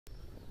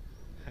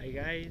Hi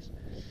guys,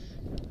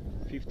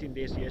 15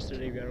 days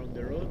yesterday we are on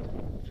the road,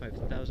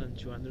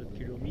 5,200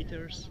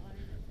 kilometers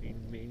in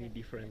many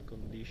different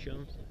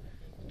conditions.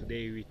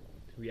 Today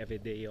we have a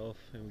day off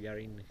and we are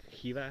in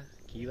Khiva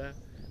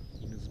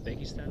in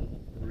Uzbekistan.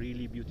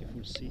 Really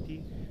beautiful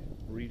city,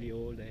 really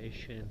old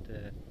ancient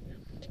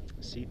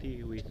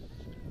city with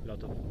a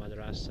lot of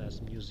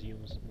madrasas,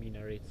 museums,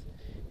 minarets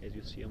as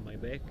you see on my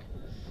back.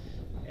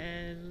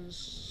 And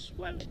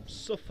well,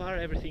 so far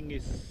everything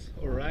is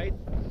alright.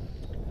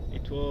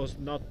 It was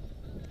not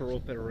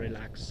proper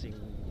relaxing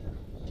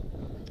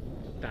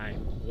time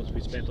what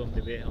we spent on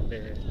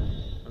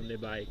the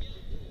bike.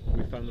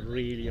 We found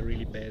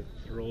really bad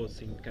roads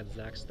in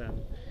Kazakhstan,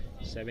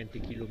 70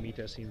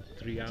 kilometers in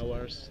 3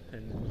 hours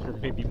and or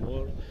maybe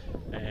more,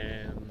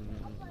 and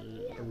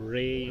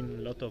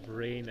rain, lot of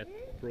rain. And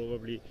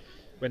probably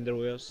when there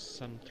was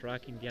some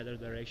track in the other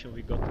direction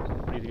we got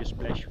completely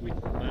splashed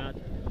with mud.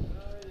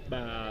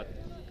 But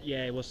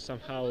yeah, it was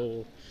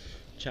somehow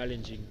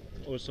challenging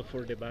also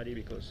for the body,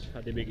 because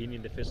at the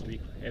beginning, the first week,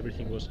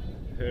 everything was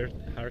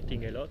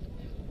hurting a lot.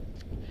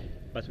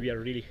 But we are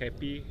really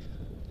happy.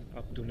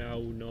 Up to now,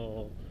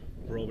 no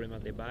problem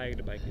at the bike.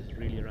 The bike is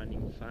really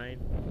running fine,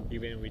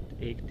 even with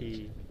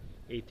 80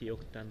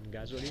 octane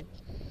gasoline,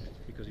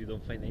 because you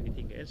don't find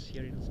anything else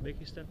here in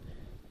Uzbekistan.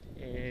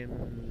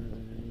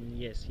 And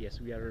yes,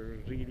 we are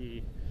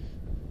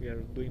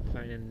doing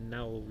fine, and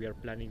now we are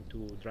planning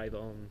to drive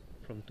on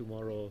from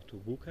tomorrow to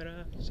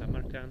Bukhara,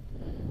 Samarkand,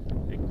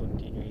 and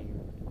continuing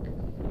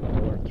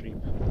our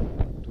trip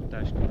to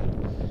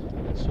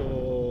Tashkent.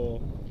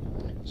 So,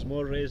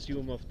 small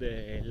resume of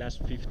the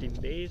last 15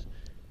 days.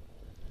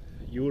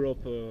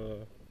 Europe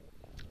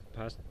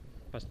passed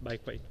by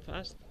quite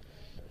fast.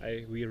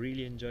 We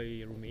really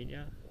enjoy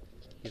Romania,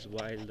 his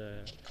wild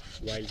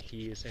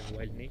hills and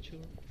wild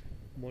nature.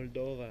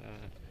 Moldova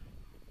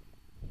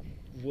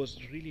was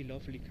really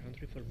lovely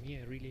country for me.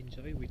 I really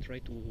enjoy. We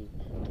tried to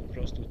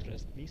cross to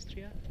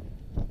Transnistria,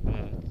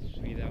 but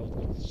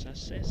without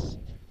success.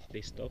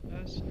 They stopped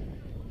us.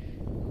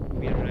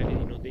 We arrived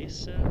in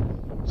Odessa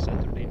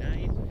Saturday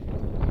night.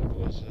 It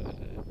was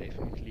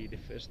definitely the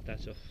first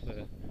touch of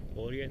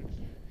Orient.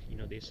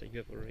 In Odessa,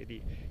 you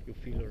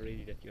feel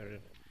already that you are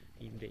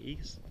in the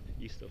east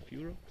of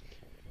Europe.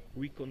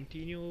 We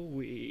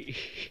continue.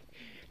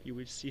 You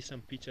will see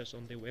some pictures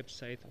on the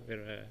website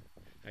where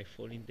I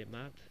fall in the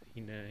mud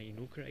in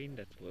Ukraine.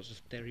 That was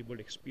a terrible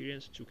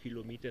experience. 2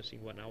 kilometers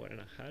in 1 hour and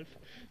a half,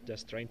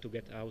 just trying to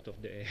get out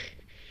of the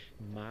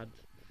mud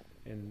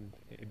and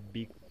a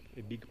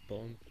big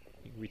pond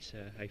in which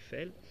I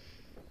fell.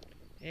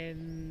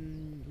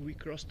 And we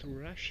crossed to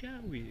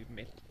Russia. We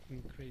met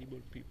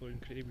incredible people,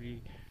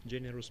 incredibly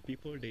generous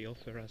people. They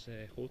offer us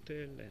a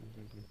hotel,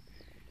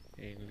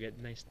 and we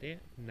had nice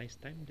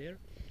time there.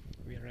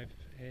 We arrived,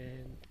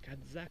 and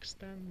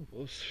Kazakhstan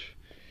was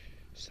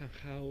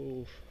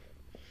somehow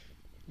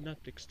not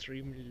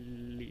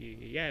extremely,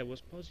 yeah, it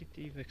was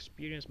positive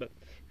experience, but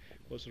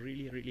was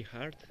really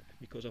hard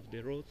because of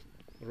the road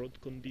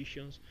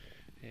conditions,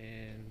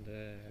 and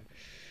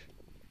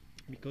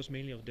because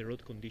mainly of the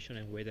road condition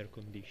and weather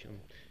condition.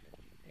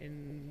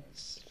 And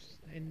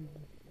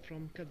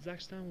from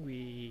Kazakhstan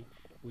we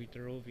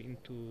drove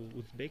into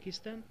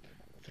Uzbekistan,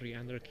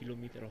 300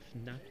 kilometers of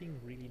nothing,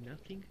 really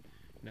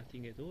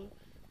nothing at all.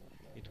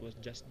 It was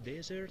just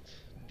desert,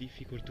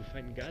 difficult to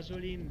find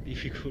gasoline,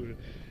 difficult,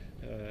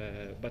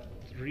 but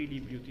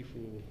really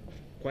beautiful,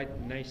 quite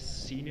nice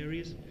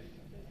sceneries.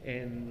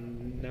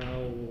 And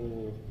now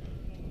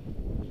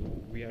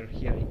we are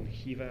here in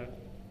Xiva,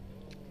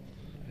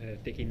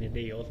 taking a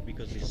day off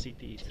because the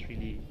city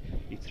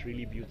it's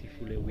really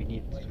beautiful and we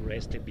need to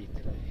rest a bit.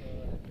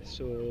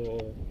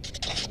 So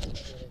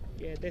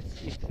yeah,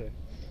 that's it.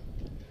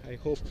 I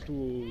hope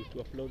to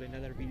upload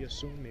another video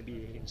soon,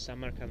 maybe in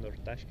Samarkand or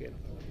Tashkent,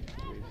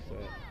 with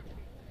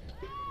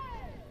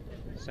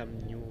some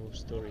new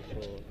story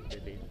for the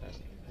day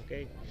past.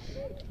 Okay,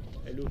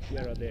 I look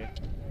here at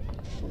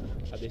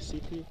the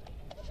city,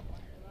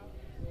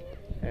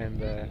 and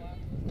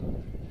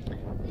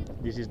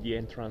this is the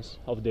entrance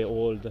of the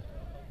old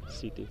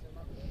city.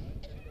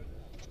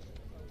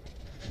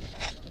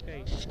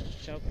 Okay,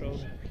 ciao from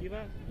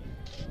Khiva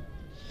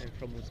and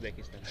from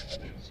Uzbekistan.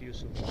 See you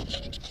soon.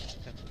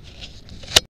 Ciao.